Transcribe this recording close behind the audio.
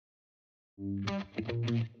My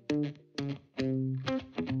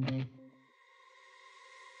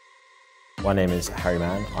name is Harry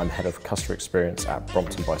Mann. I'm Head of Customer Experience at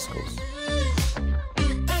Brompton Bicycles.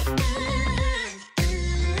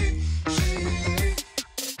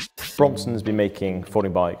 Brompton has been making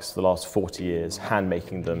folding bikes for the last 40 years, hand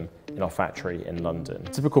making them in our factory in London. A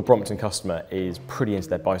typical Brompton customer is pretty into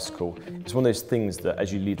their bicycle. It's one of those things that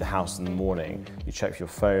as you leave the house in the morning, you check your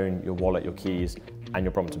phone, your wallet, your keys, and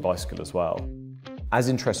your Brompton bicycle as well. As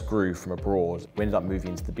interest grew from abroad, we ended up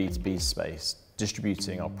moving into the B2B space,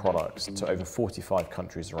 distributing our products to over 45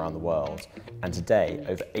 countries around the world. And today,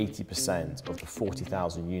 over 80% of the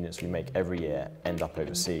 40,000 units we make every year end up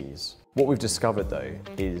overseas. What we've discovered though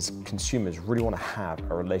is consumers really want to have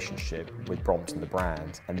a relationship with Brompton the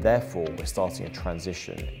brand, and therefore we're starting a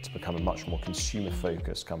transition to become a much more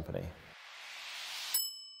consumer-focused company.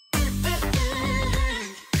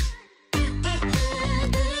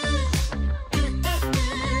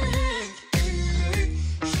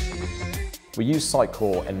 We use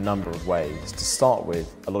Sitecore in a number of ways. To start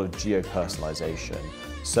with, a lot of geo-personalization,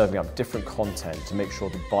 serving up different content to make sure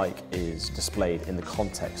the bike is displayed in the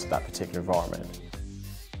context of that particular environment.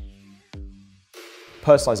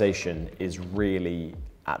 Personalization is really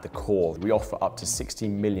at the core. We offer up to 60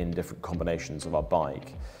 million different combinations of our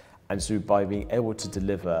bike. And so by being able to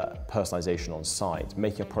deliver personalization on site,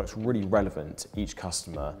 making our products really relevant to each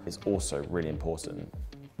customer is also really important.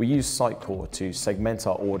 We use Sitecore to segment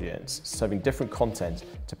our audience, serving different content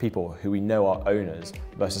to people who we know are owners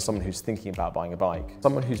versus someone who's thinking about buying a bike.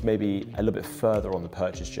 Someone who's maybe a little bit further on the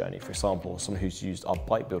purchase journey, for example, someone who's used our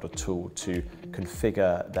bike builder tool to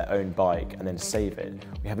configure their own bike and then save it.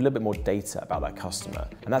 We have a little bit more data about that customer,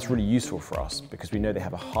 and that's really useful for us because we know they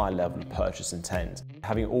have a high level of purchase intent.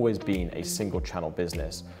 Having always been a single channel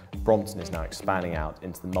business, Brompton is now expanding out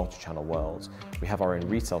into the multi-channel world. We have our own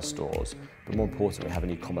retail stores, but more importantly, we have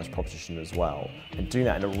an e-commerce proposition as well. And doing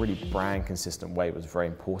that in a really brand consistent way was very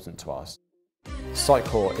important to us.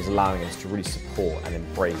 Sitecore is allowing us to really support and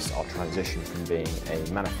embrace our transition from being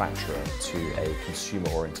a manufacturer to a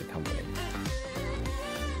consumer-oriented company.